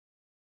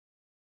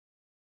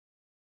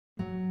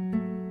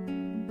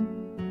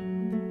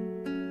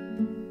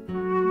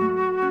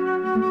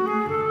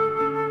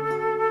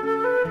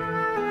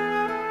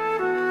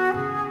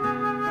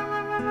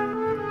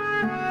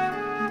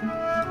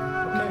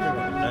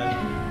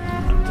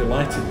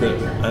delighted that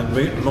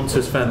Munther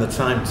has found the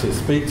time to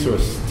speak to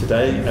us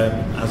today.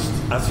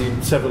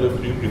 Several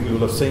of you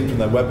will have seen from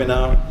their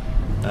webinar,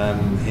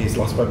 his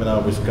last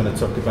webinar was going to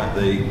talk about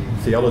the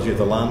theology of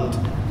the land.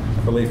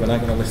 I believe we're now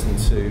going to listen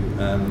to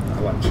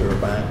a lecture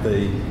about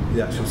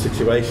the actual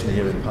situation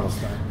here in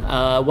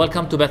Palestine.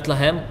 Welcome to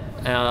Bethlehem,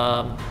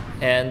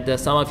 and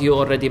some of you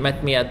already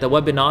met me at the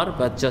webinar,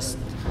 but just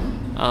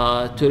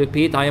to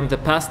repeat, I am the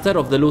pastor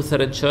of the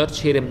Lutheran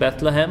Church here in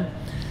Bethlehem,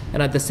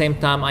 and at the same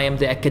time I am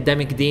the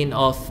academic dean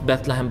of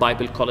Bethlehem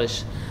Bible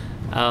College.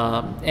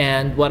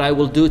 And what I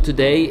will do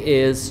today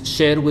is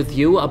share with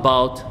you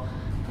about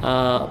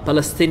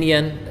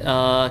Palestinian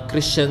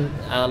Christian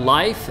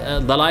life,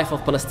 the life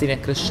of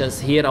Palestinian Christians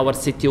here, our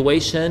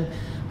situation,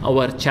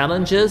 our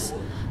challenges,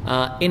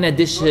 in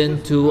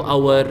addition to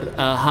our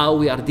how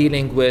we are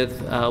dealing with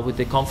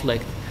the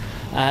conflict.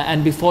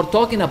 And before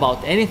talking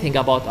about anything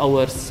about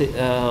our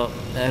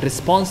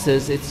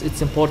responses,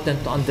 it's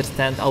important to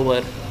understand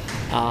our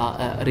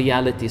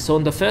reality. So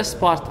in the first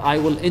part, I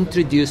will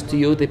introduce to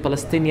you the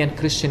Palestinian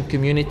Christian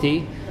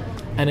community,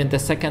 and in the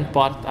second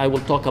part, I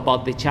will talk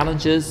about the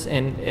challenges,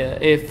 and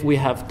if we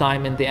have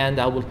time in the end,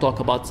 I will talk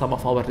about some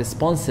of our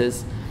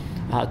responses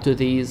to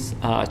these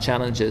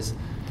challenges.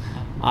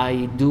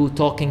 I do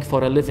talking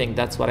for a living.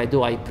 That's what I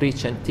do. I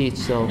preach and teach,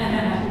 so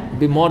I'd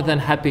be more than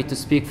happy to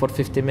speak for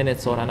 50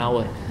 minutes or an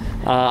hour.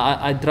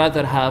 I'd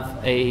rather have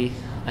a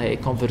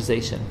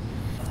conversation.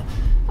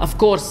 Of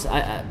course,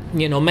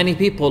 many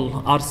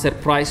people are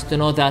surprised to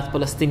know that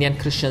Palestinian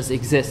Christians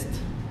exist.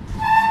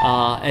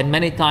 And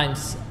many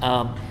times,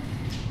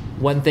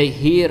 when they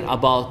hear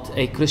about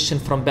a Christian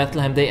from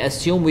Bethlehem, they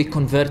assume we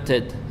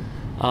converted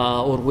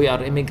or we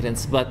are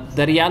immigrants. But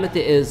the reality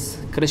is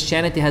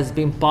Christianity has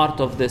been part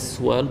of this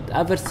world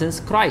ever since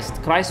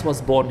Christ. Christ was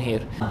born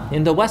here.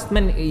 In the West,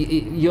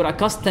 you're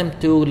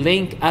accustomed to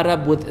link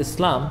Arab with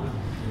Islam,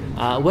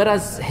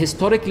 whereas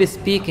historically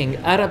speaking,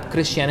 Arab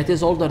Christianity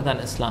is older than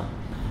Islam.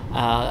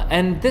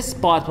 And this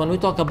part, when we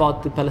talk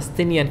about the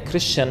Palestinian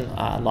Christian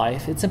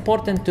life, it's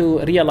important to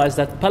realize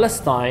that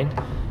Palestine,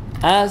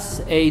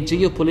 as a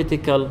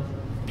geopolitical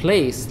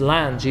place,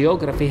 land,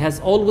 geography, has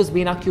always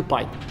been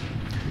occupied.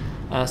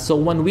 So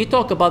when we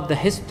talk about the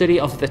history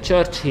of the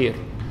church here,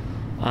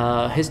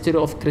 history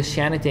of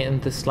Christianity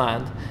in this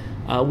land,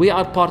 we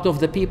are part of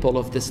the people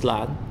of this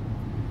land.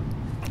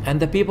 And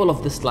the people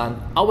of this land,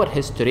 our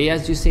history,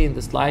 as you see in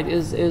the slide,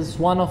 is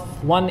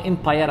one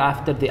empire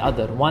after the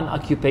other, one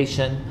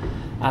occupation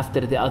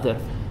after the other,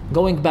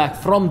 going back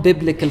from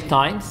biblical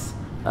times,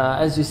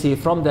 as you see,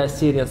 from the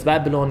Assyrians,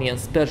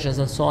 Babylonians, Persians,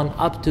 and so on,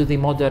 up to the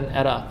modern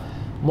era.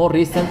 More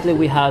recently,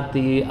 we had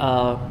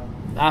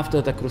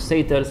after the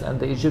Crusaders and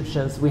the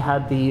Egyptians, we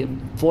had the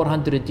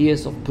 400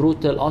 years of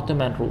brutal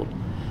Ottoman rule,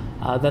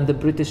 then the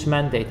British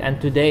Mandate, and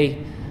today,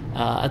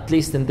 at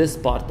least in this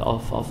part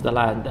of the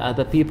land,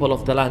 the people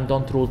of the land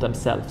don't rule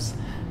themselves.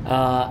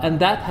 And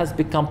that has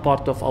become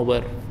part of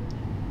our,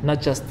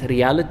 not just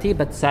reality,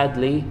 but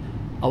sadly,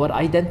 our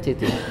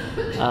identity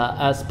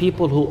as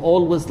people who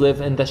always live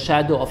in the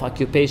shadow of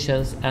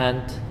occupations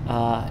and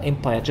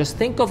empire. Just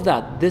think of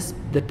that.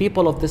 The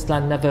people of this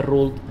land never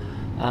ruled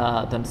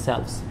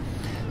themselves.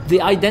 The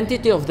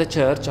identity of the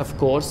church, of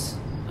course,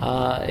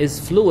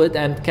 is fluid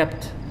and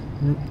kept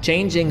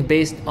changing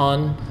based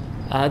on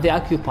the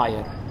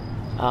occupier.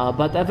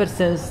 But ever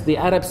since the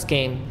Arabs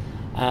came,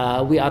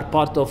 we are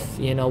part of,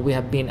 we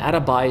have been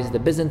Arabized, the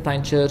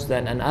Byzantine Church,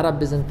 then an Arab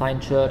Byzantine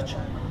Church.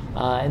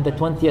 In the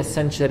 20th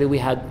century, we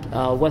had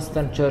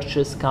Western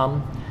churches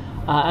come.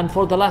 And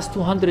for the last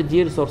 200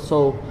 years or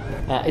so,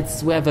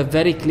 we have a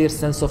very clear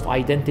sense of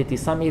identity.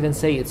 Some even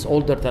say it's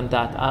older than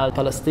that, as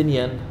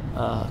Palestinian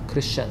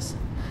Christians.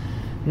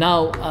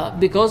 Now,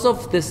 because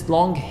of this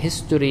long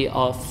history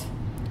of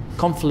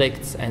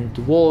conflicts and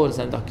wars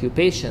and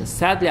occupations,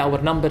 sadly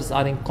our numbers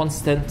are in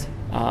constant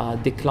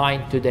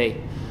decline today.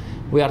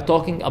 We are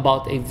talking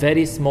about a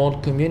very small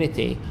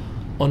community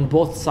on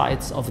both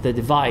sides of the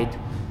divide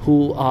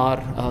who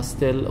are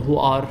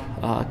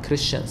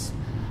Christians.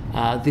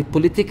 The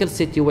political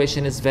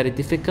situation is very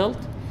difficult,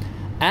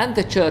 and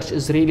the church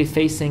is really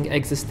facing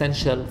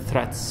existential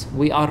threats.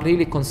 We are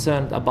really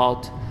concerned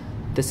about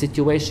the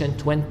situation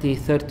 20,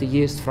 30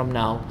 years from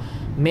now,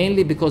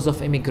 mainly because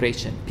of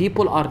immigration.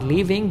 People are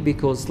leaving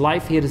because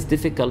life here is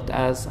difficult,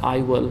 as I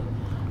will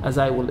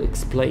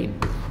explain.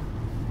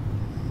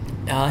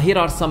 Here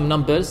are some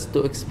numbers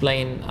to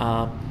explain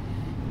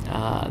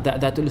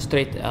that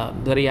illustrate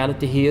the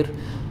reality here.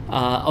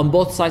 On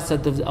both sides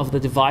of the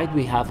divide,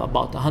 we have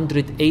about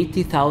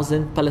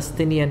 180,000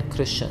 Palestinian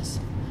Christians,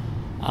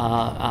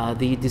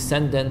 the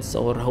descendants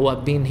or who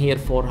have been here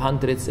for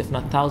hundreds, if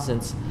not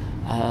thousands,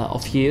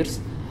 of years.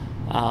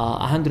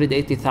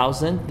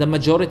 180,000. The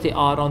majority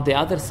are on the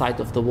other side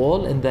of the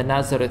wall in the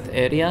Nazareth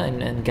area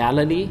in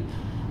Galilee.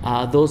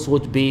 Those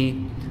would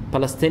be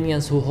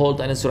Palestinians who hold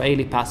an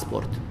Israeli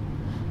passport,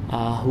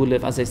 who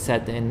live, as I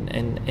said,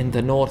 in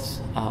the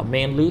north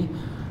mainly.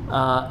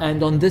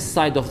 And on this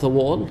side of the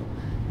wall,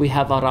 we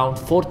have around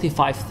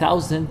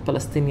 45,000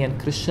 Palestinian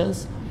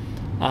Christians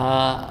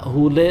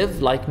who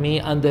live, like me,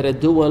 under a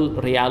dual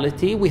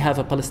reality. We have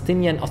a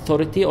Palestinian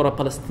Authority or a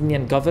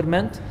Palestinian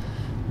government,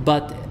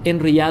 but in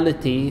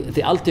reality,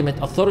 the ultimate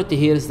authority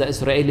here is the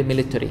Israeli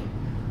military.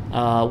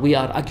 We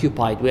are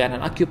occupied. We are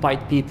an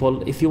occupied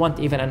people, if you want,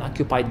 even an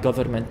occupied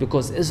government,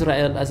 because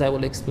Israel, as I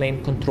will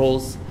explain,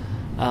 controls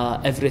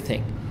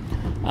everything.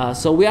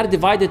 So we are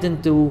divided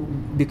into,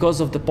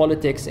 because of the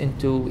politics,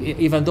 into,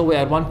 even though we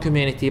are one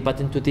community, but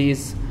into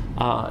these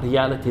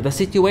reality. The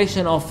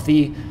situation of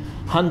the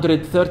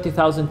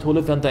 130,000 who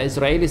live on the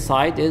Israeli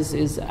side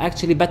is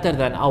actually better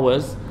than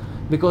ours,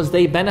 because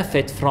they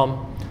benefit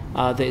from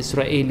the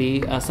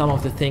Israeli, some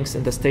of the things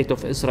in the state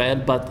of Israel,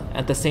 but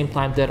at the same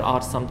time there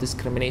are some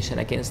discrimination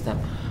against them.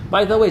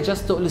 By the way,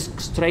 just to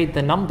illustrate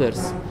the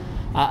numbers,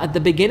 at the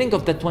beginning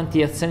of the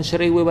 20th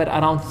century we were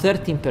around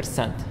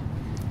 13%.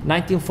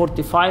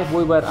 1945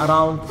 we were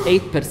around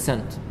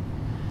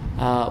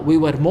 8%. We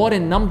were more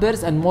in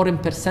numbers and more in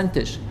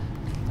percentage,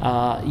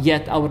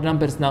 yet our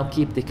numbers now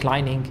keep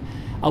declining.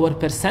 Our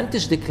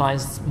percentage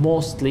declines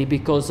mostly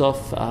because of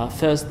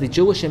first the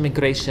Jewish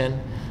immigration,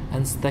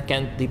 and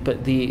second the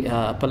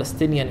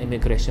Palestinian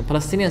immigration.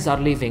 Palestinians are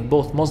leaving,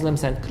 both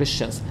Muslims and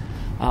Christians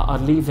are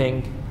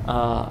leaving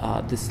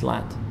this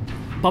land.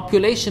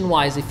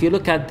 Population-wise, if you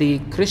look at the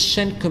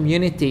Christian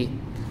community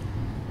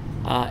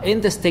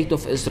in the state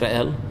of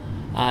Israel,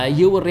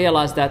 you will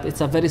realize that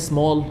it's a very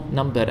small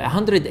number,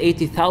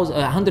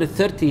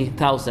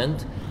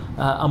 130,000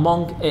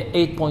 among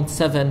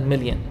 8.7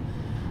 million.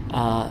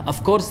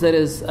 Of course, there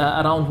is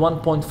around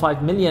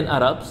 1.5 million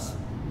Arabs.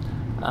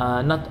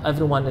 Not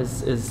everyone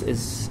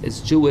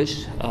is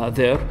Jewish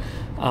there.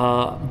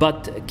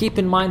 But keep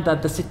in mind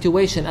that the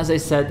situation, as I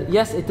said,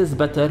 yes, it is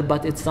better,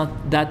 but it's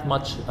not that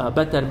much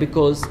better,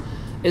 because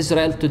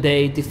Israel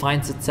today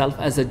defines itself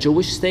as a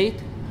Jewish state.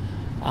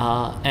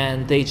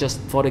 And they just,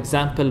 for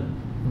example,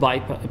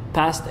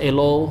 passed a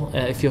law,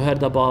 if you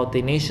heard about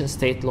the nation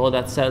state law,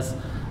 that says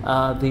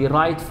the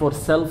right for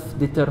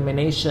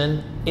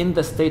self-determination in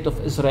the state of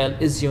Israel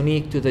is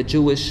unique to the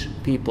Jewish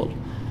people.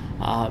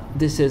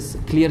 This is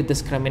clear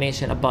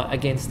discrimination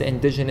against the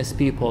indigenous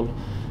people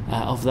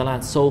of the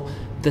land. So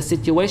the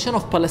situation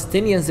of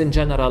Palestinians in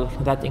general,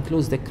 that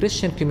includes the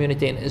Christian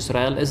community in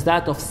Israel, is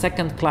that of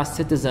second-class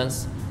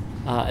citizens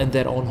in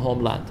their own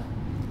homeland,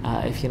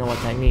 if you know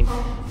what I mean.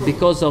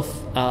 Because of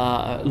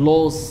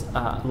laws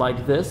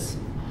like this,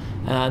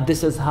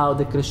 this is how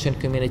the Christian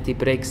community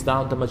breaks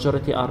down. The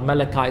majority are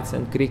Malachites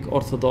and Greek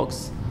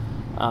Orthodox,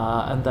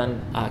 and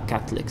then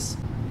Catholics.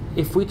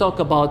 If we talk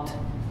about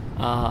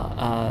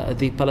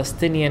the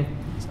Palestinian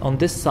on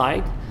this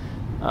side,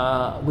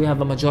 we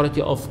have a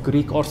majority of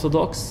Greek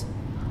Orthodox,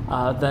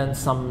 then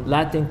some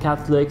Latin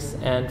Catholics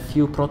and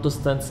few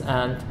Protestants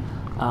and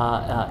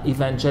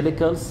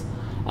Evangelicals.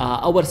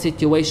 Our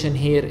situation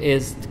here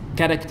is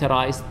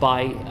characterized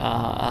by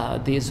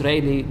the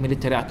Israeli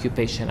military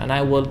occupation, and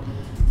I will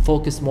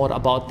focus more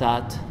about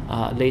that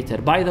later.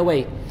 By the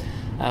way,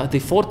 the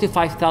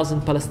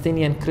 45,000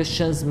 Palestinian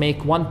Christians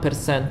make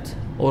 1%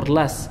 or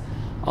less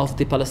of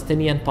the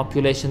Palestinian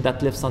population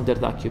that lives under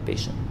the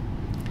occupation.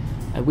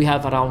 We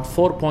have around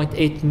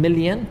 4.8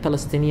 million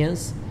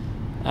Palestinians,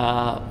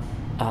 about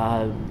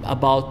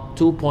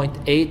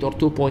 2.8 or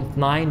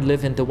 2.9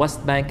 live in the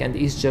West Bank and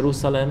East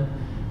Jerusalem,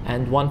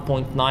 and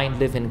 1.9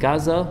 live in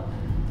Gaza,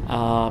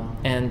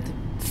 and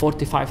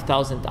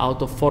 45,000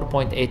 out of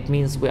 4.8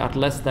 means we are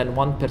less than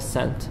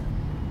 1%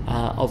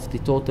 of the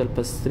total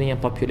Palestinian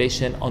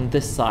population on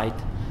this side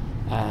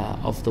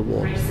of the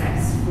war.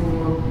 Process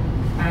for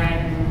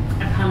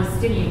a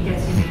Palestinian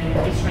getting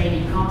an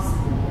Israeli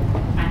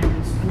passport, and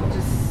what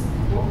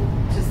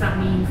does that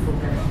mean for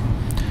them?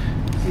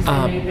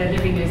 They're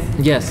living as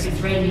yes.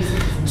 Israeli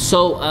citizens.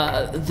 So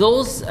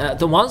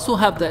the ones who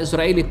have the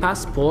Israeli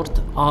passport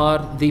are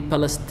the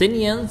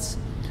Palestinians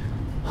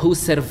who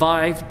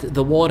survived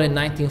the war in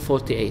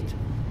 1948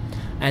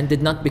 and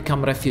did not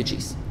become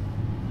refugees.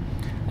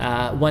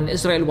 When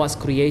Israel was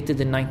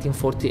created in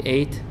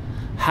 1948,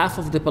 half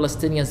of the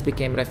Palestinians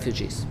became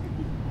refugees.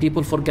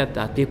 People forget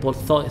that. People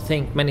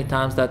think many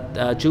times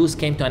that Jews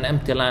came to an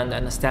empty land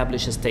and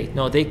established a state.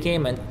 No, they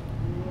came and,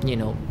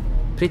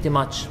 pretty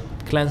much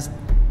cleansed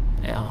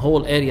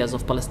whole areas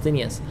of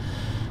Palestinians.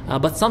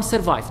 But some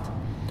survived.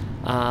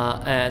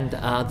 And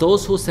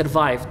those who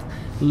survived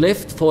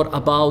lived for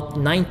about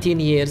 19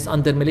 years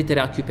under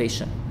military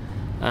occupation.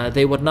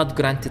 They were not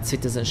granted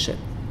citizenship.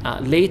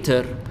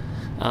 Later,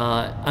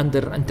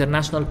 under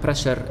international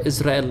pressure,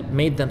 Israel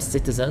made them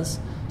citizens,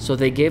 so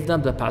they gave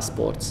them the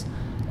passports.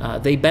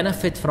 They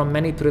benefit from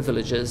many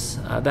privileges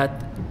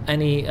that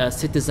any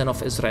citizen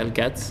of Israel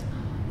gets.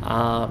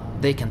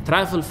 They can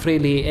travel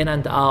freely in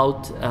and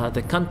out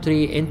the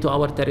country, into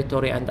our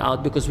territory and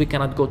out, because we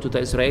cannot go to the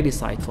Israeli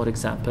side, for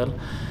example.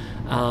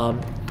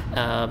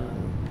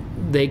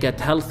 They get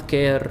health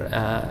care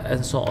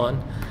and so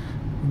on.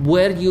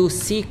 Where you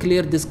see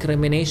clear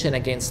discrimination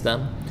against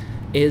them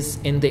is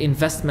in the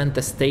investment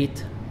the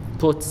state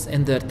puts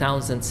in their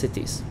towns and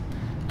cities.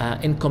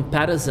 In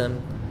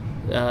comparison,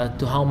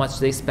 to how much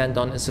they spend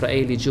on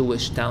Israeli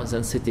Jewish towns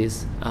and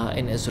cities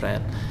in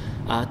Israel.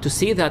 To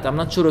see that, I'm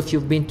not sure if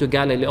you've been to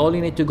Galilee, all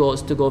you need to go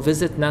is to go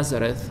visit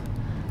Nazareth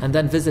and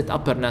then visit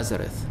Upper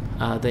Nazareth.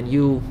 The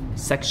new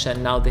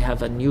section, now they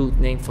have a new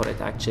name for it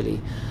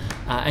actually.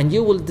 And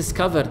you will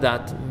discover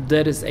that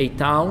there is a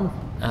town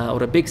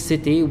or a big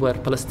city where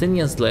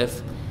Palestinians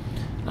live,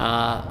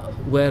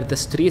 where the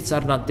streets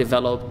are not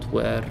developed,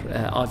 where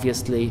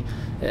obviously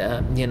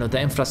the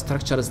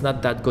infrastructure is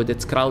not that good,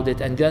 it's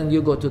crowded, and then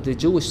you go to the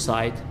Jewish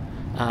side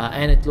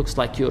and it looks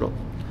like Europe.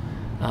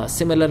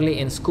 Similarly,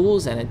 in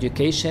schools and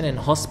education and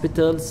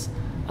hospitals,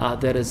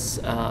 there is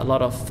a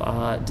lot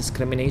of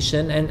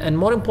discrimination, and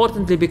more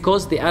importantly,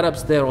 because the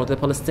Arabs there or the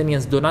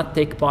Palestinians do not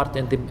take part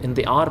in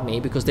the army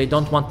because they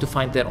don't want to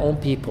find their own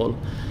people.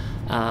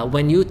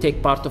 When you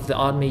take part of the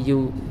army,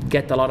 you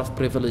get a lot of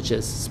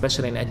privileges,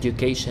 especially in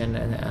education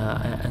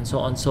and so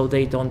on, so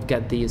they don't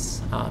get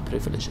these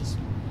privileges.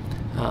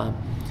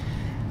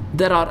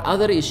 There are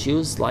other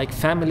issues like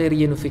family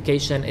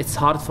reunification. It's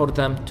hard for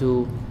them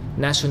to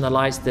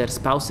nationalize their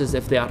spouses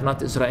if they are not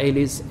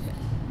Israelis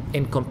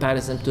in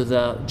comparison to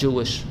the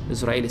Jewish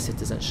Israeli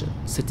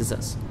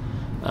citizens,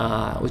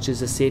 which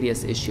is a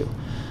serious issue.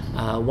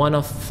 One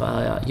of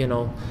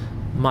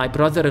my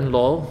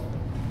brother-in-law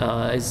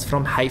is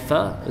from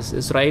Haifa, is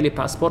Israeli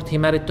passport. He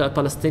married to a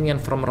Palestinian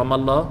from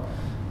Ramallah.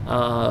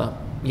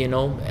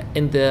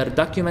 In their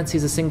documents,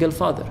 he's a single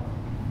father.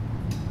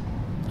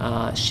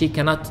 She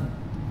cannot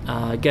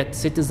get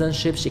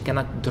citizenship. She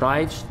cannot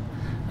drive.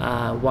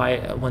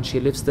 When she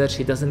lives there,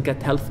 she doesn't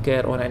get health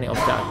care or any of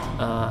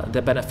that,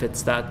 the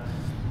benefits that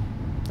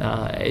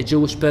a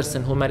Jewish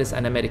person who marries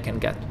an American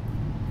get.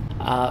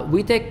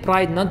 We take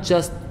pride not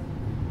just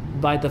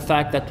by the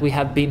fact that we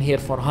have been here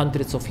for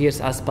hundreds of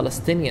years as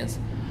Palestinians,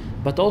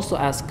 but also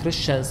as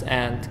Christians,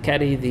 and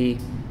carry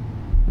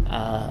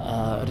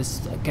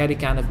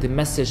kind of the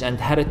message and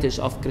heritage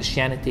of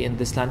Christianity in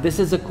this land. This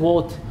is a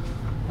quote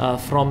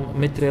from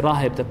Mitri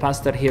Rahib, the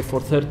pastor here for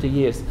 30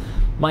 years.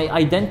 My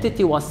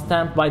identity was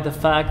stamped by the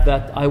fact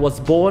that I was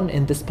born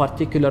in this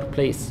particular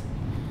place.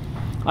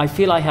 I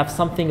feel I have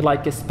something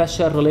like a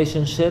special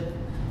relationship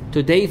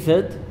to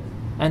David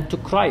and to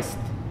Christ.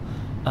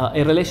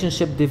 A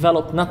relationship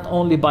developed not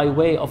only by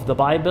way of the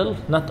Bible,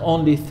 not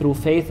only through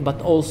faith,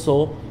 but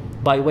also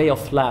by way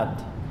of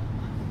land.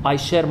 I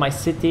share my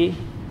city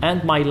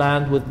and my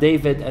land with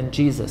David and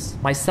Jesus.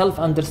 My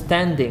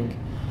self-understanding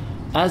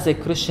as a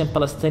Christian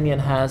Palestinian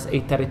has a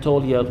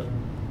territorial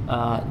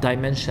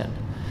dimension.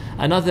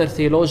 Another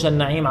theologian,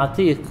 Naim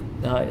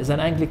Atiq, is an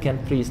Anglican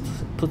priest,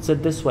 puts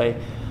it this way: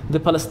 the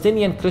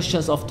Palestinian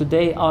Christians of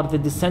today are the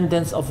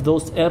descendants of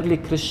those early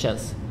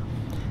Christians.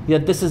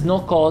 Yet this is no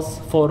cause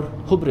for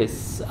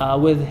hubris.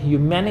 With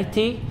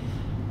humanity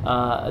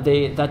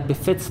that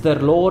befits their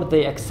Lord,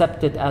 they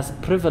accept it as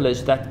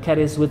privilege that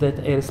carries with it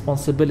a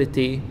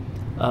responsibility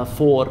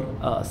for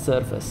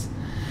service.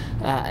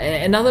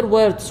 In other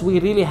words, we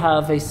really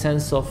have a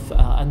sense of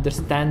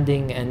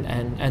understanding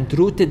and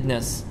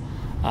rootedness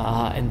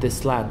in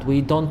this land.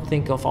 We don't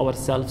think of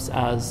ourselves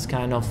as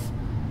kind of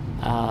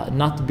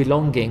not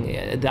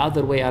belonging. The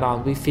other way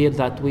around, we feel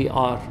that we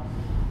are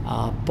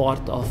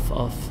part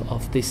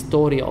of the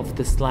story of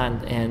this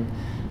land, and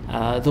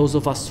those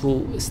of us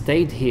who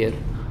stayed here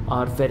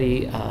are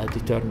very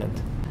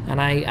determined.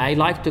 And I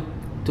like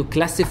to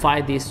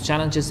classify these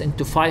challenges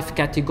into 5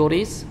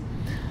 categories.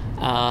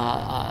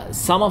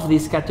 Some of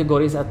these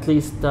categories, at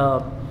least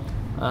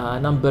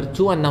number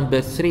 2 and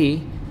number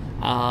 3,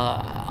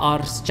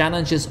 are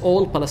challenges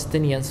all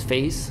Palestinians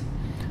face.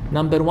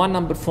 Number 1,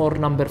 number 4,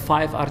 number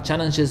 5 are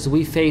challenges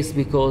we face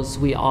because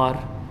we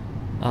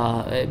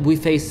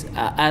face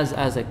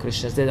as a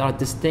Christians. They are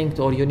distinct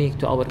or unique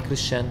to our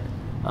Christian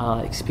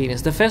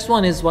experience. The first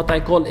one is what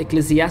I call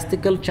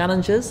ecclesiastical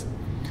challenges.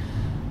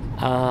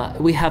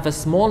 We have a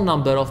small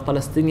number of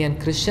Palestinian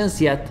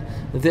Christians, yet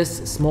this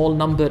small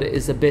number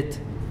is a bit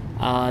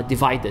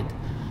divided.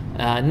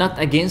 Not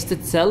against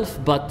itself,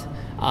 but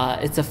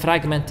it's a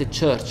fragmented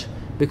church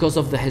because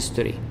of the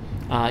history.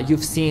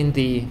 You've seen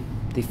the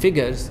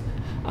figures,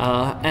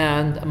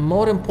 and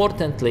more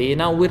importantly,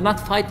 now we're not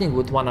fighting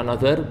with one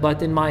another,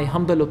 but in my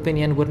humble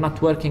opinion, we're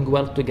not working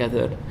well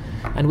together,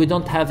 and we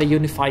don't have a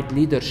unified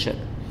leadership.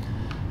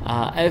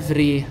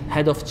 Every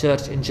head of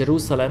church in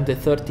Jerusalem, the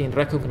 13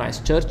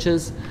 recognized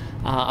churches,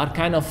 are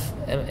kind of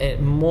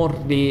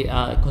morely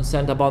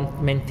concerned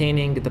about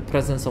maintaining the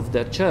presence of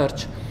their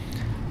church.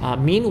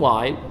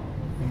 Meanwhile,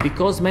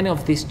 because many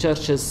of these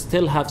churches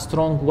still have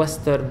strong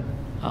Western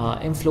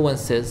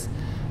influences,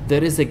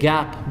 there is a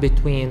gap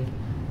between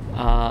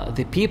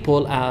the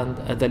people and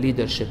the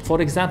leadership.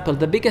 For example,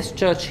 the biggest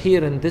church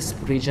here in this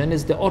region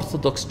is the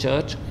Orthodox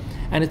Church,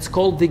 and it's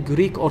called the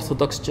Greek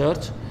Orthodox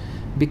Church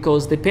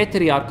because the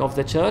patriarch of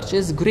the church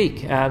is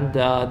Greek, and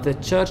the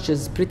church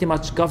is pretty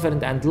much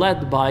governed and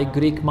led by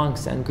Greek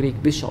monks and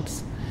Greek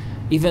bishops,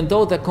 even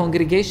though the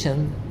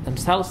congregation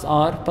themselves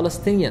are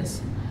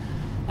Palestinians.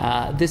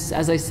 This,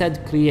 as I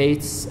said,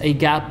 creates a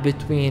gap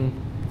between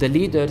the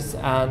leaders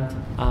and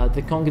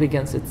the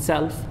congregants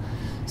itself.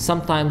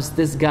 sometimes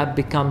this gap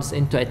becomes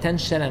into a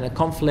tension and a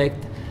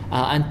conflict.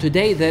 And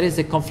today there is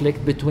a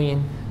conflict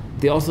between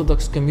the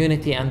Orthodox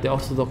community and the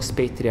Orthodox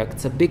patriarch.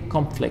 It's a big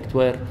conflict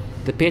where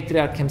the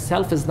patriarch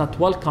himself is not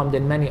welcomed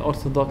in many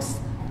Orthodox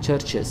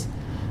churches.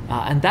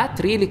 And that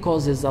really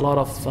causes a lot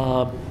of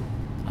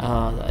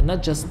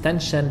not just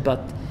tension,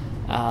 but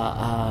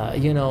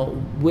you know,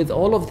 with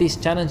all of these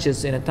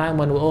challenges in a time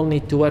when we all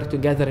need to work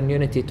together in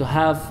unity, to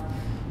have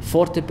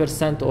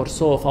 40% or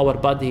so of our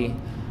body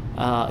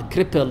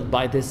crippled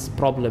by this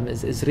problem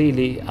is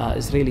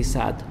really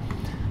sad.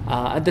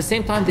 At the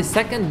same time, the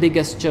second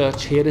biggest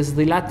church here is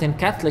the Latin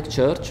Catholic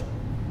Church,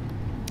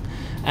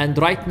 and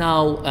right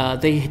now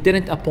they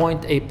didn't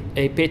appoint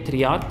a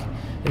patriarch.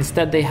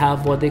 Instead, they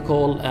have what they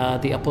call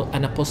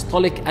an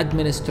apostolic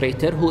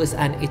administrator, who is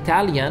an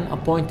Italian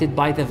appointed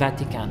by the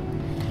Vatican.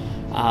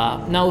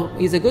 Now,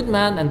 he's a good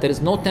man and there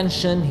is no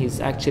tension. He's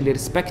actually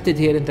respected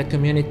here in the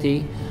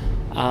community,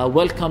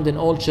 welcomed in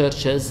all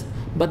churches.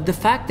 But the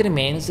fact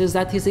remains is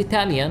that he's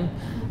Italian,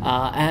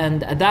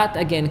 and that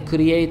again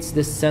creates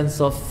this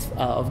sense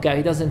of guy.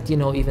 He doesn't, you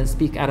know, even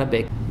speak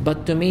Arabic.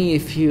 But to me,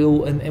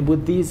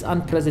 with these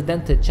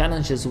unprecedented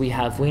challenges we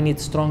have, we need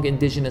strong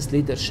indigenous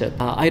leadership.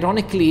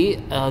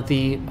 Ironically,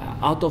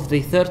 out of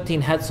the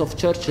 13 heads of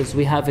churches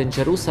we have in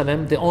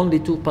Jerusalem, the only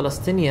 2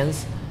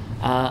 Palestinians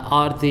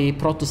are the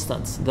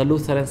Protestants, the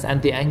Lutherans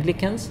and the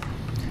Anglicans,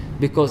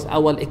 because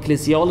our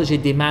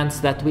ecclesiology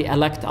demands that we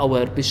elect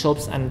our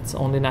bishops, and it's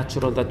only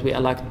natural that we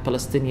elect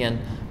Palestinian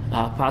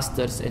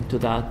pastors into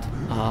that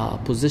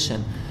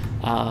position.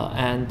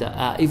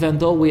 Even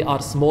though we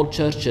are small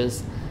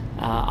churches,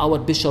 our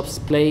bishops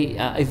play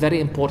a very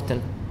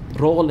important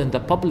role in the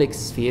public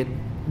sphere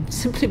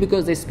simply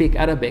because they speak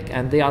Arabic,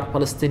 and they are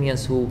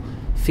Palestinians who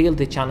feel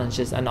the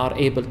challenges and are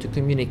able to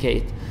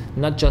communicate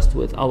not just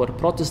with our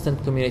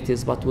Protestant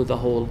communities but with the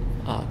whole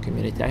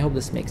community. I hope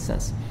this makes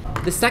sense.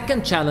 The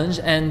second challenge,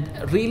 and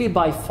really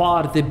by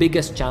far the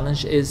biggest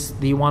challenge, is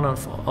the one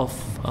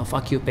of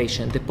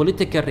occupation, the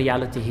political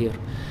reality here.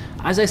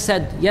 As I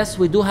said, yes,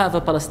 we do have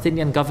a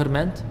Palestinian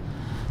government,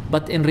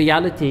 but in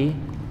reality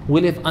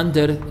we live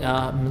under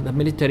the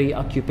military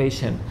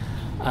occupation.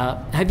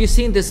 Have you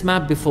seen this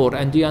map before,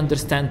 and do you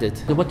understand it?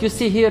 What you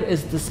see here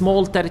is the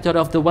small territory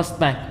of the West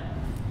Bank.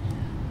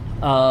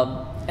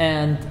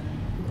 And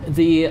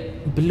the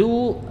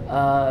blue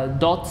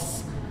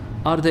dots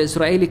are the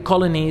Israeli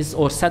colonies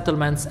or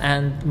settlements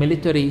and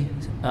military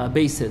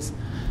bases,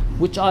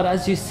 which are,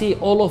 as you see,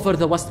 all over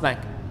the West Bank.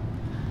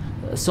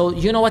 So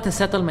you know what a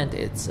settlement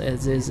is.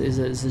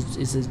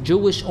 It's a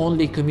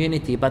Jewish-only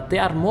community, but they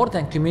are more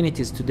than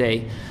communities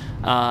today.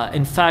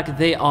 In fact,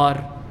 they are,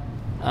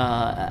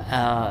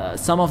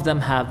 some of them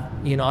have,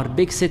 you know, are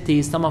big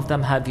cities, some of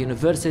them have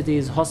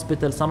universities,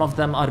 hospitals, some of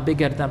them are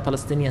bigger than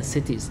Palestinian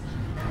cities,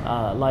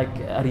 like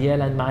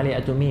Ariel and Ma'ale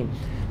Adumim.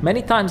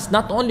 Many times,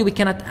 not only we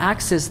cannot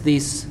access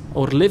these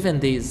or live in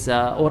these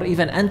or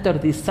even enter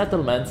these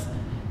settlements,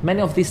 many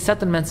of these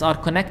settlements are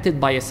connected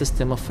by a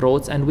system of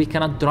roads, and we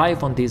cannot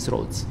drive on these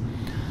roads.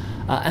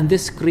 And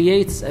this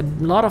creates a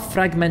lot of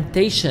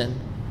fragmentation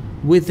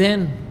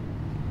within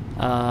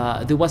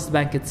the West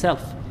Bank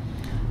itself.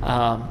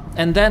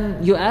 And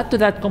then you add to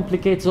that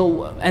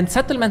and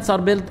settlements are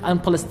built on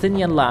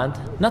Palestinian land,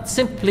 not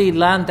simply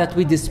land that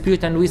we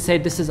dispute and we say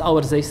this is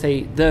ours, they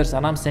say theirs,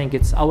 and I'm saying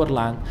it's our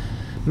land.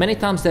 Many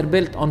times they're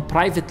built on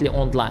privately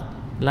owned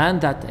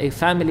land that a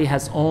family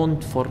has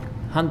owned for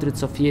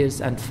hundreds of years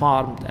and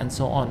farmed and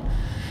so on.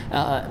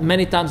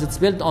 Many times it's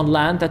built on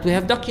land that we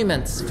have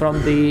documents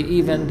from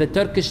even the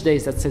Turkish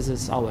days that says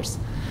it's ours.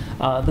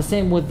 The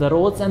same with the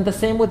roads, and the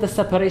same with the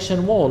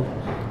separation wall,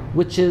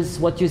 which is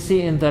what you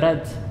see in the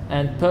red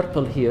and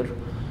purple here,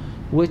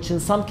 which in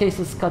some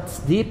cases cuts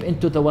deep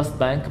into the West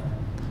Bank.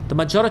 The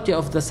majority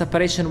of the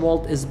separation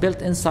wall is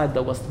built inside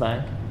the West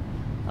Bank.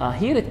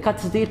 Here it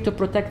cuts deep to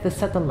protect the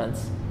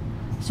settlements.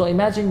 So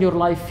imagine your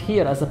life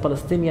here as a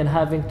Palestinian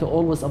having to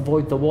always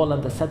avoid the wall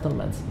and the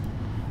settlements.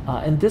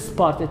 In this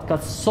part, it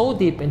cuts so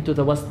deep into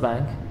the West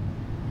Bank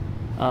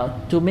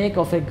to make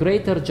of a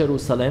greater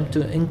Jerusalem,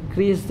 to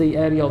increase the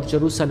area of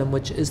Jerusalem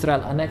which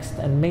Israel annexed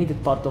and made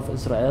it part of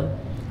Israel.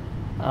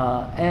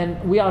 And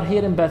we are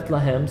here in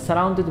Bethlehem,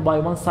 surrounded by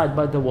one side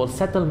by the wall,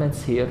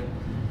 settlements here.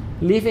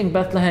 Leaving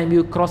Bethlehem,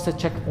 you cross a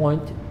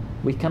checkpoint.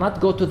 We cannot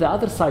go to the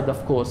other side,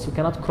 of course. We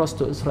cannot cross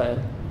to Israel.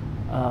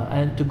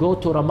 And to go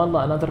to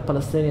Ramallah, another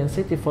Palestinian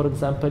city, for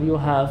example, you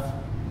have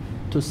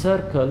to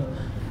circle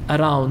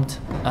around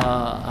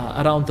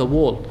the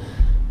wall.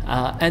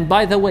 And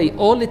by the way,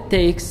 all it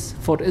takes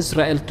for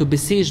Israel to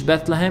besiege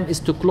Bethlehem is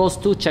to close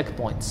 2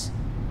 checkpoints.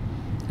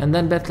 And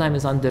then Bethlehem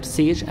is under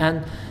siege.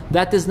 And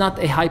that is not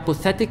a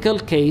hypothetical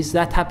case.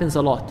 That happens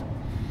a lot.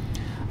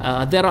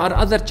 There are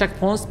other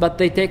checkpoints, but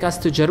they take us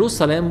to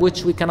Jerusalem,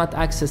 which we cannot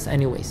access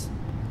anyways.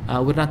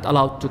 We're not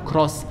allowed to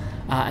cross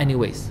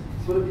anyways.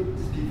 So let me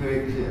just be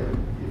very clear.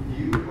 If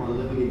you are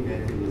living in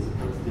Bethlehem as a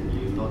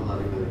Palestinian, you're not allowed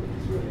to go to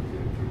Israeli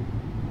territory?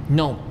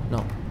 No.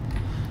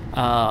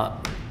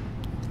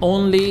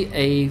 Only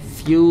a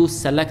few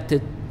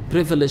selected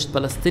privileged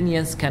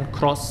Palestinians can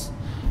cross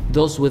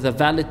those with a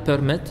valid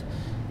permit,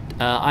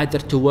 either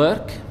to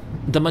work.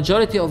 The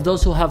majority of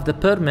those who have the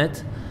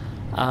permit,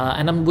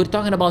 we're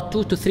talking about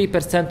 2 to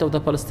 3% of the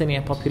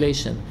Palestinian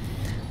population,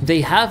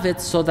 they have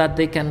it so that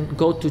they can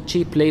go to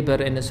cheap labor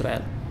in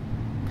Israel.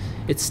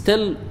 It's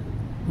still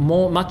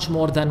much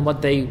more than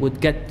what they would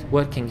get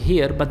working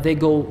here, but they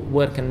go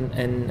work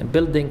in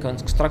building,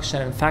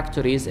 construction, and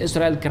factories.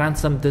 Israel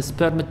grants them this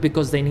permit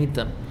because they need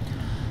them.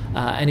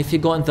 And if you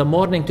go in the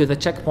morning to the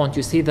checkpoint,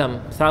 you see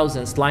them,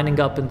 thousands, lining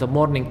up in the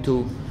morning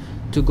to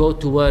go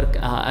to work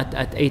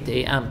at 8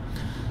 a.m.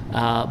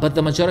 But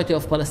the majority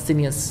of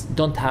Palestinians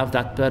don't have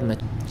that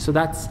permit. So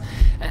that's,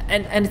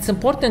 and it's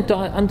important to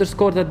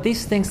underscore that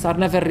these things are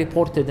never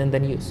reported in the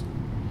news.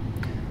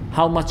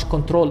 How much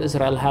control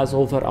Israel has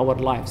over our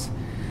lives.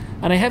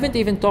 And I haven't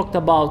even talked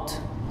about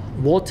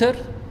water,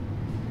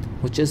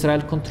 which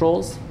Israel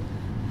controls.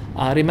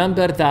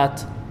 Remember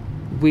that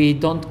we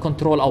don't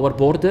control our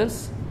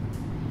borders.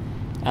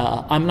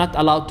 I'm not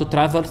allowed to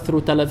travel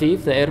through Tel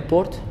Aviv, the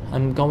airport.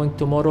 I'm going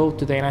tomorrow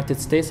to the United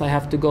States. I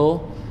have to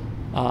go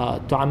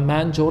to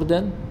Amman,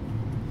 Jordan.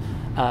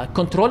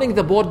 Controlling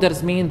the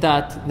borders means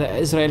that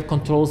Israel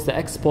controls the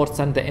exports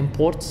and the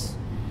imports,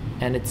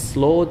 and it's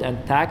slowed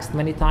and taxed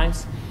many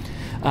times.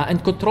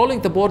 And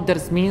controlling the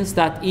borders means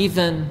that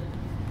even,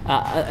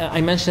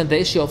 I mentioned the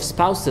issue of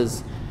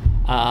spouses.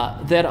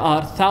 There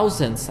are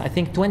thousands, I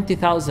think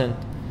 20,000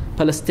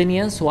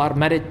 Palestinians who are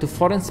married to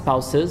foreign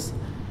spouses,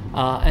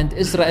 and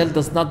Israel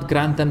does not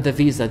grant them the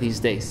visa these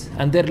days.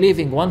 And they're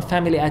leaving one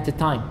family at a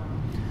time.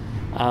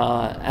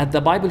 At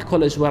the Bible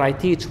College where I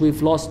teach,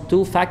 we've lost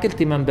 2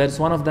 faculty members.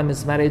 One of them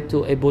is married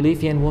to a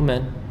Bolivian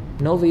woman,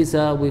 no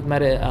visa.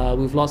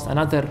 We've lost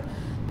another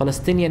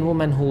Palestinian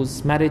woman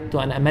who's married to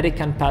an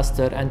American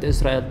pastor, and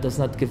Israel does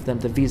not give them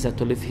the visa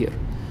to live here.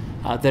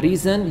 The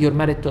reason, you're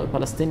married to a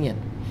Palestinian.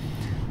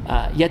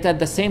 Yet at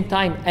the same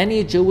time,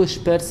 any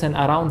Jewish person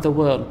around the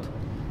world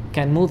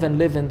can move and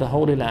live in the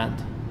Holy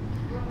Land,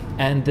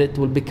 and it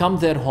will become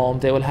their home.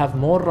 They will have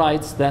more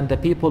rights than the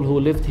people who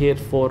lived here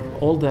for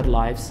all their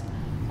lives.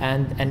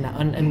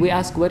 And we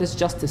ask, where is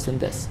justice in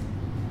this?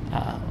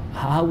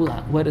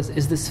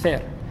 Is this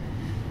fair?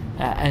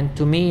 And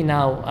to me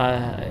now,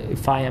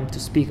 if I am to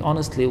speak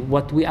honestly,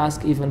 what we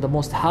ask even the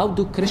most, how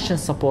do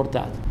Christians support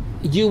that?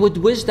 You would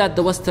wish that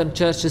the Western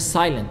Church is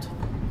silent,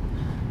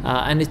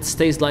 and it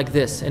stays like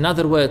this. In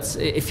other words,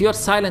 if you're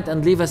silent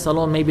and leave us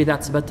alone, maybe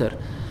that's better.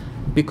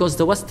 Because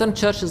the Western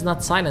Church is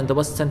not silent. The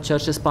Western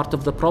Church is part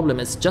of the problem.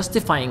 It's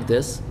justifying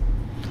this,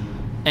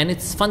 and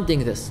it's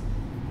funding this.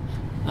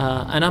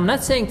 And I'm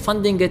not saying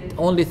funding it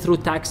only through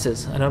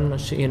taxes. And I'm not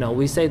sure,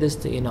 we say this,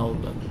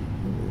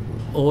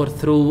 or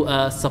through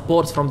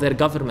support from their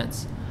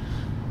governments.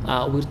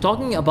 We're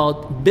talking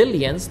about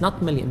billions,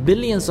 not millions,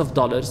 billions of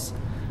dollars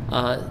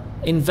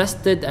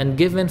invested and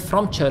given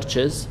from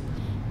churches,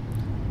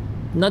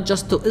 not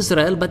just to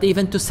Israel, but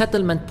even to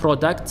settlement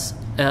projects,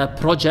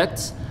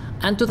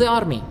 and to the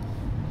army.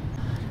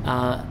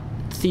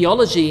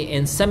 Theology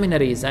in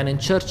seminaries and in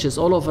churches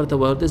all over the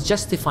world is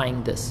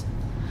justifying this.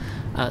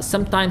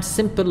 Sometimes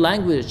simple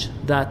language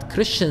that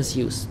Christians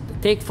use.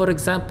 Take, for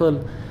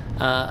example,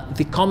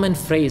 the common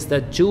phrase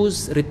that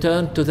Jews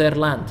return to their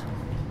land.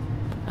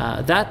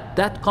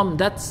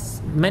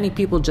 That's many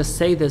people just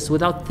say this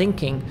without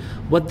thinking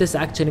what this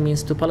actually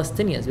means to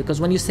Palestinians. Because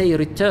when you say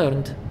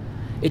returned,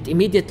 it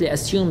immediately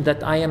assumes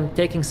that I am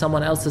taking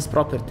someone else's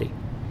property.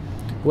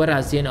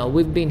 Whereas,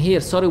 we've been here.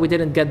 Sorry, we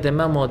didn't get the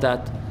memo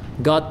that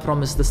God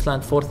promised this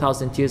land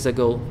 4,000 years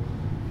ago.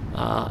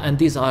 And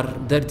these are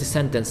their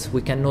descendants.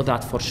 We can know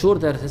that for sure.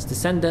 They're his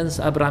descendants,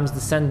 Abraham's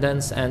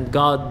descendants, and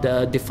God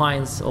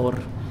defines or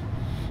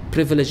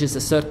privileges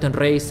a certain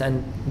race,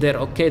 and they're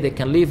okay. They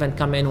can leave and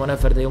come in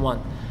whenever they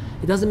want.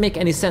 It doesn't make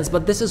any sense,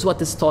 but this is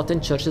what is taught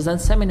in churches and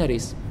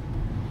seminaries.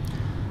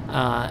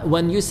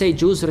 When you say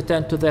Jews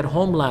return to their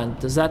homeland,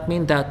 does that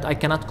mean that I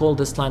cannot call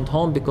this land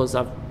home because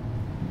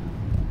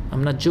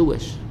I'm not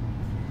Jewish?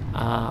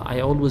 I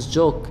always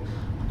joke,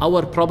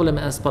 our problem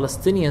as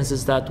Palestinians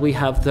is that we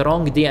have the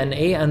wrong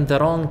DNA and the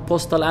wrong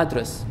postal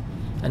address.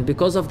 And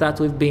because of that,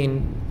 we've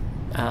been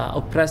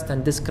oppressed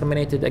and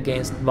discriminated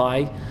against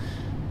by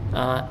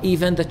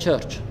even the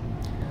church.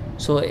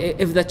 So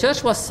if the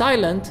church was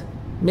silent,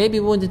 maybe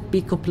we wouldn't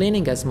be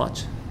complaining as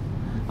much.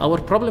 Our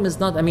problem is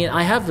not,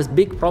 I have this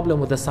big problem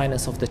with the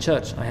silence of the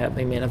church.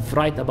 I've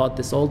write about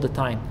this all the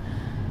time.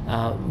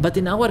 But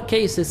in our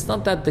case, it's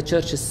not that the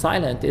church is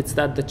silent, it's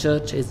that the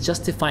church is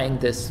justifying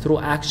this through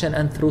action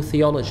and through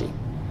theology.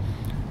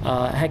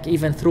 Heck,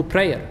 even through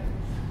prayer.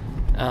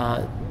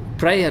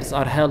 Prayers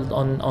are held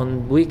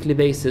on weekly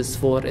basis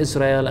for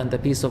Israel and the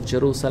peace of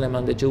Jerusalem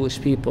and the Jewish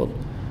people.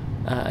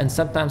 And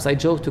sometimes I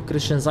joke to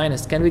Christian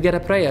Zionists, can we get a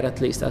prayer at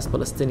least as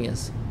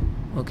Palestinians?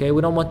 Okay,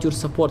 we don't want your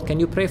support, can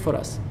you pray for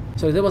us?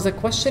 So there was a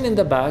question in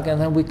the back,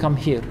 and then we come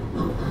here.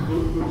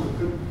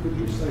 Could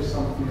you say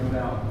something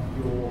about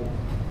your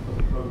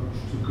approach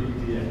to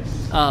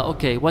BDS?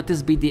 Okay, what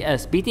is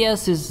BDS?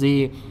 BDS is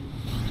the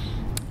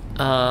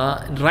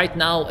right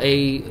now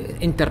a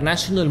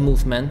international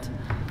movement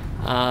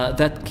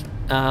that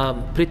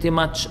pretty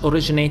much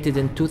originated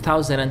in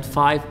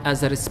 2005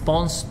 as a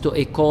response to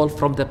a call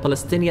from the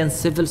Palestinian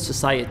civil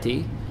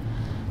society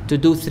to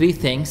do three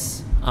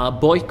things: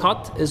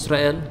 boycott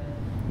Israel,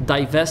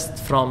 divest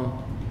from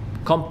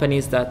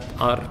companies that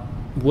are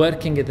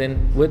working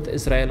with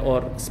Israel,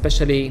 or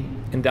especially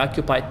in the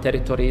occupied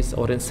territories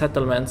or in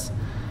settlements,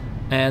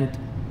 and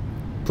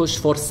push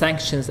for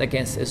sanctions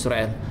against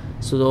Israel.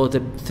 So the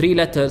three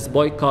letters,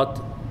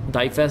 boycott,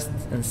 divest,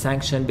 and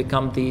sanction,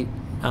 become the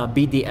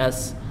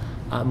BDS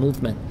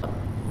movement.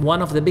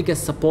 One of the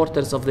biggest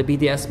supporters of the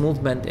BDS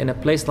movement in a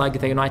place like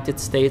the United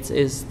States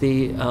is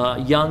the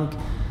young,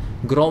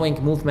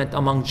 growing movement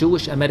among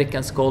Jewish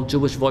Americans called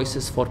Jewish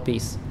Voices for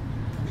Peace.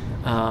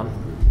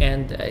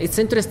 And it's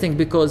interesting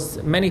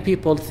because many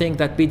people think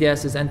that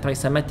BDS is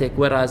anti-Semitic,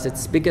 whereas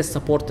its biggest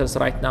supporters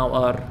right now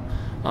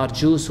are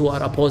Jews who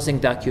are opposing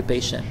the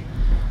occupation.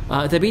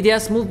 The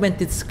BDS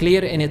movement is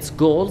clear in its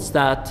goals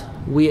that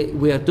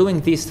we are doing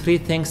these three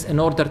things in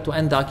order to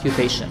end the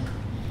occupation.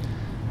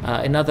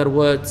 In other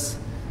words,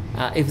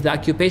 if the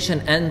occupation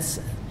ends,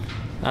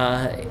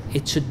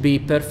 it should be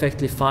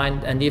perfectly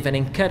fine and even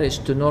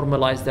encouraged to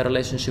normalize the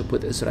relationship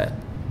with Israel.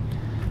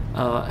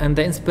 And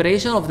the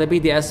inspiration of the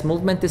BDS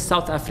movement is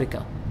South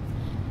Africa.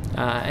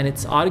 And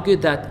it's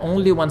argued that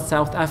only when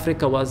South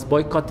Africa was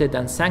boycotted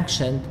and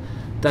sanctioned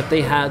that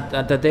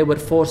they were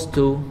forced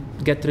to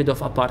get rid of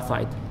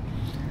apartheid.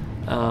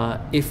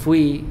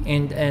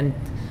 And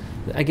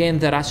again,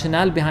 the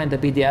rationale behind the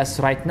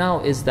BDS right now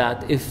is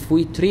that if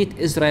we treat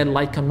Israel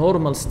like a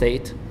normal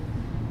state,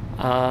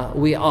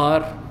 we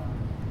are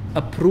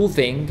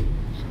approving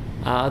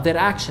their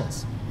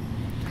actions.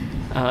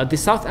 The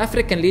South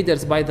African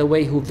leaders, by the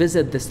way, who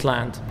visit this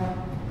land,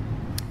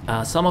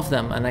 some of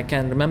them, and I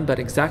can remember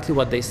exactly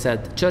what they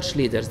said, church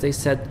leaders, they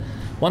said,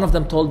 one of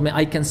them told me,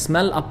 "I can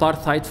smell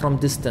apartheid from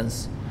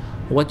distance.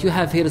 What you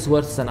have here is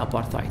worse than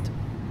apartheid."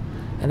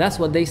 And that's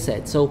what they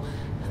said. So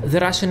the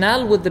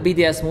rationale with the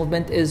BDS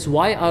movement is,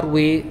 why are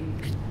we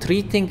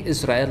treating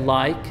Israel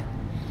like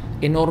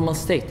a normal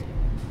state?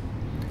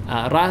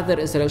 Rather,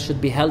 Israel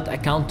should be held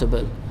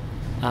accountable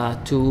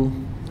to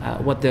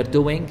what they're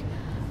doing.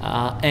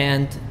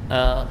 And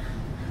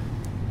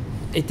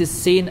it is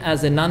seen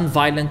as a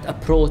non-violent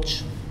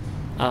approach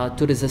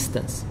to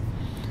resistance.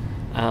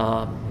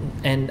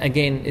 And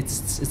again,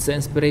 it's the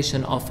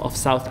inspiration of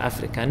South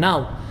Africa.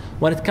 Now,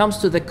 when it comes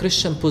to the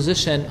Christian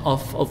position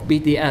of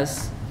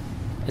BDS,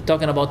 I'm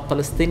talking about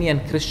Palestinian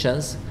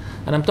Christians,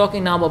 and I'm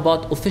talking now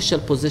about official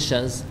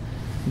positions,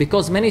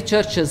 because many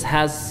churches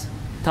has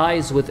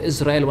ties with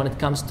Israel when it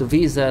comes to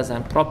visas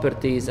and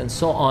properties and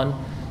so on.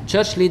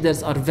 Church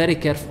leaders are very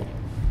careful,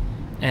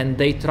 and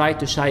they try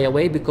to shy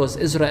away because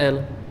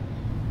Israel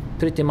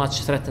pretty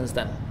much threatens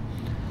them.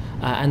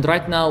 And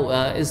right now,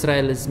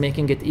 Israel is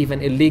making it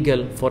even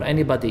illegal for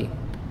anybody.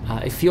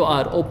 If you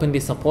are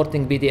openly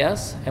supporting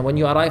BDS, and when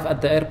you arrive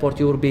at the airport,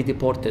 you will be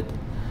deported.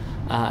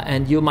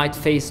 And you might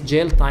face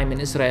jail time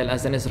in Israel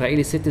as an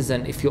Israeli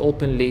citizen if you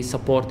openly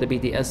support the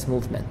BDS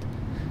movement.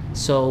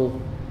 So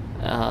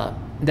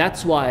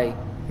that's why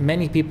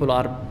many people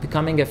are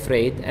becoming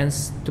afraid. And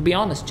to be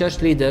honest,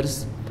 church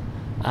leaders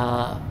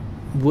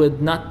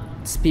would not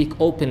speak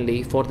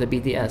openly for the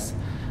BDS.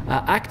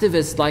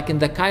 Activists like in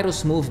the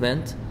Kairos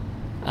movement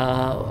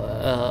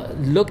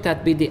looked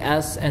at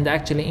BDS and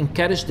actually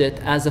encouraged it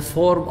as a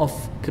form of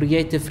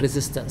creative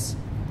resistance.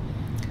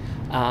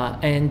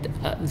 And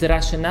the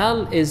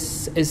rationale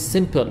is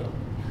simple.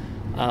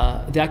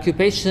 The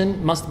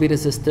occupation must be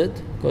resisted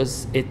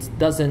because it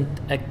doesn't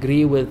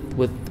agree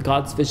with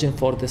God's vision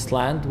for this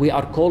land. We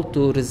are called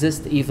to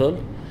resist evil,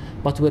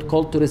 but we're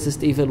called to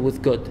resist evil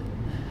with good.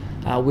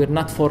 We're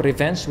not for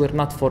revenge, we're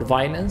not for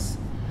violence.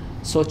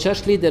 So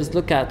church leaders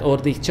look at, or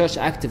the church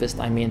activists,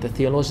 the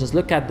theologians,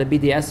 look at the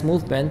BDS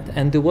movement,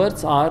 and the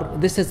words are,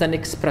 this is an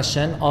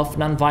expression of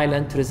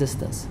nonviolent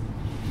resistance.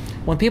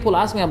 When people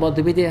ask me about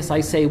the BDS,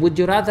 I say, would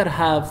you rather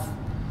have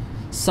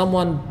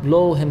someone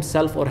blow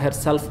himself or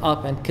herself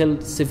up and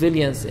kill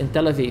civilians in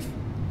Tel Aviv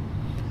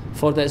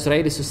for the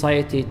Israeli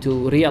society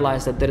to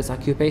realize that there is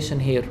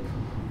occupation here,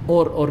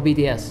 or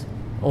BDS,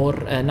 or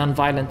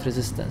nonviolent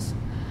resistance?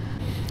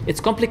 It's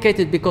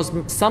complicated because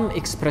some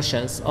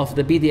expressions of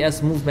the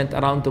BDS movement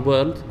around the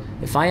world,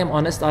 if I am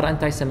honest, are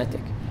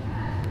anti-Semitic.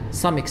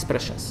 Some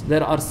expressions.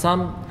 There are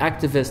some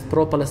activists,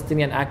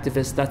 pro-Palestinian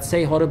activists, that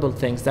say horrible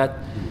things that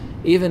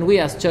even we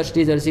as church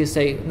leaders, you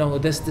say, no,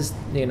 this,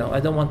 I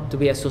don't want to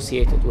be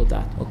associated with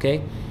that,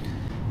 okay?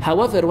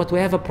 However, what we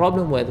have a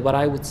problem with, what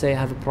I would say I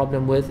have a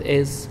problem with,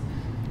 is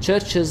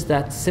churches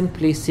that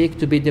simply seek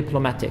to be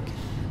diplomatic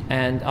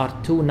and are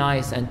too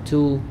nice and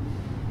too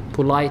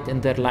polite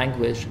in their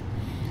language,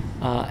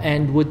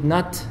 and would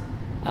not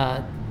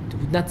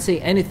say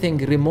anything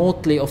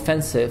remotely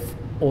offensive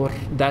or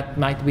that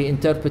might be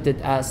interpreted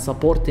as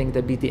supporting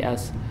the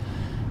BDS.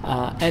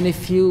 And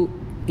if you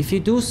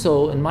do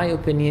so, in my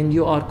opinion,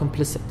 you are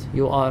complicit.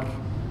 You are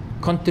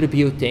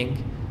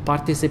contributing,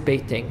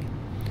 participating,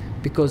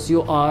 because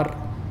you are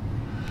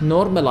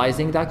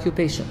normalizing the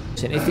occupation.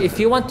 If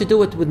you want to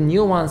do it with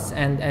nuance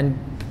and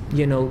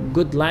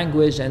good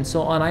language and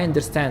so on, I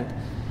understand.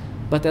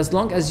 But as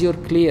long as you're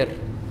clear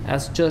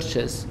as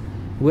churches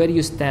where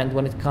you stand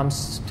when it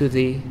comes to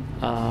the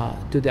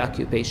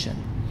occupation.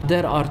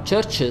 There are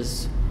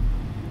churches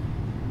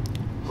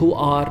who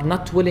are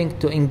not willing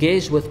to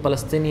engage with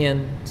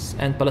Palestinians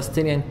and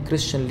Palestinian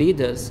Christian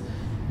leaders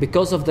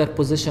because of their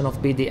position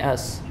of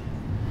BDS.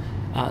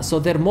 So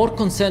they're more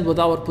concerned with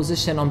our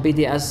position on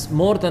BDS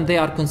more than they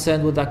are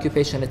concerned with the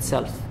occupation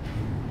itself.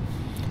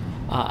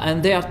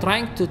 And they are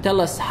trying to tell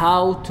us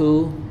how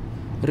to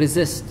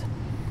resist,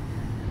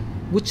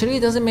 which really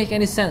doesn't make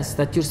any sense,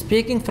 that you're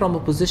speaking from a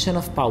position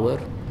of power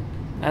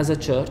as a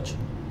church,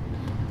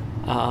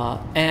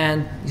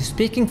 and you're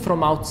speaking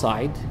from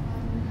outside.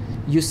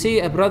 You see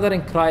a brother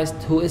in Christ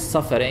who is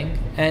suffering,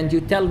 and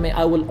you tell me,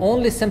 I will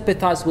only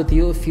sympathize with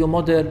you if you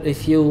moderate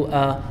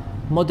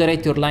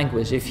your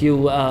language, if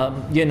you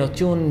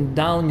tune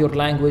down your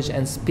language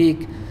and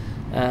speak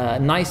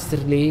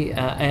nicely,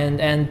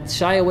 and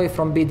shy away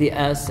from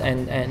BDS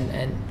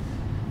and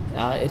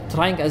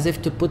trying as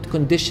if to put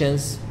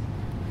conditions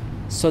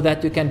so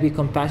that you can be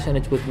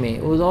compassionate with me.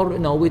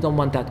 No, we don't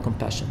want that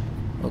compassion.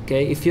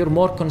 Okay, if you're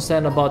more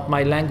concerned about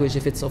my language,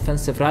 if it's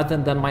offensive, rather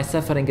than my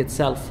suffering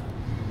itself,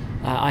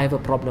 I have a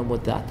problem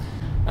with that.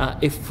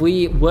 If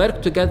we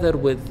work together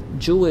with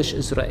Jewish,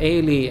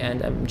 Israeli,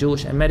 and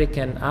Jewish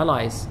American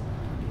allies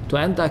to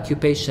end the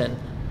occupation,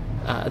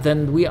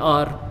 then we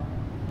are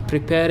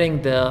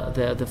preparing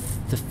the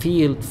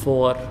field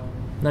for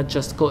not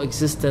just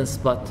coexistence,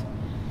 but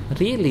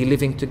really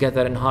living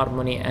together in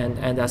harmony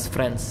and as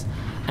friends.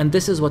 And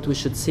this is what we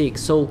should seek.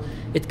 So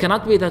it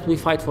cannot be that we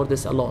fight for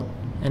this alone,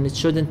 and it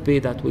shouldn't be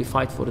that we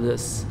fight for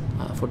this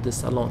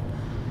alone.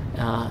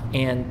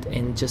 And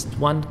in just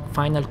one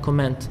final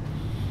comment,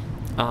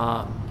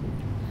 a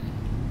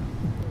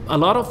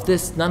lot of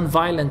this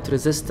non-violent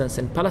resistance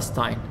in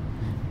Palestine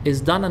is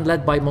done and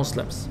led by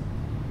Muslims.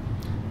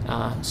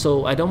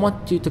 So I don't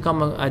want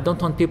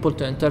people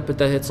to interpret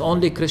that it's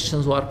only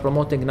Christians who are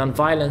promoting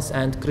non-violence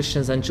and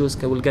Christians and Jews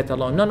will get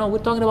along. No, we're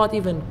talking about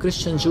even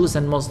Christian Jews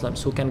and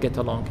Muslims who can get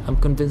along. I'm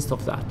convinced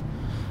of that.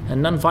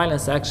 And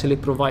non-violence actually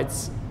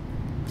provides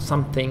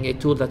a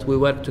tool that we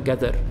work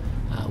together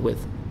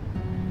with.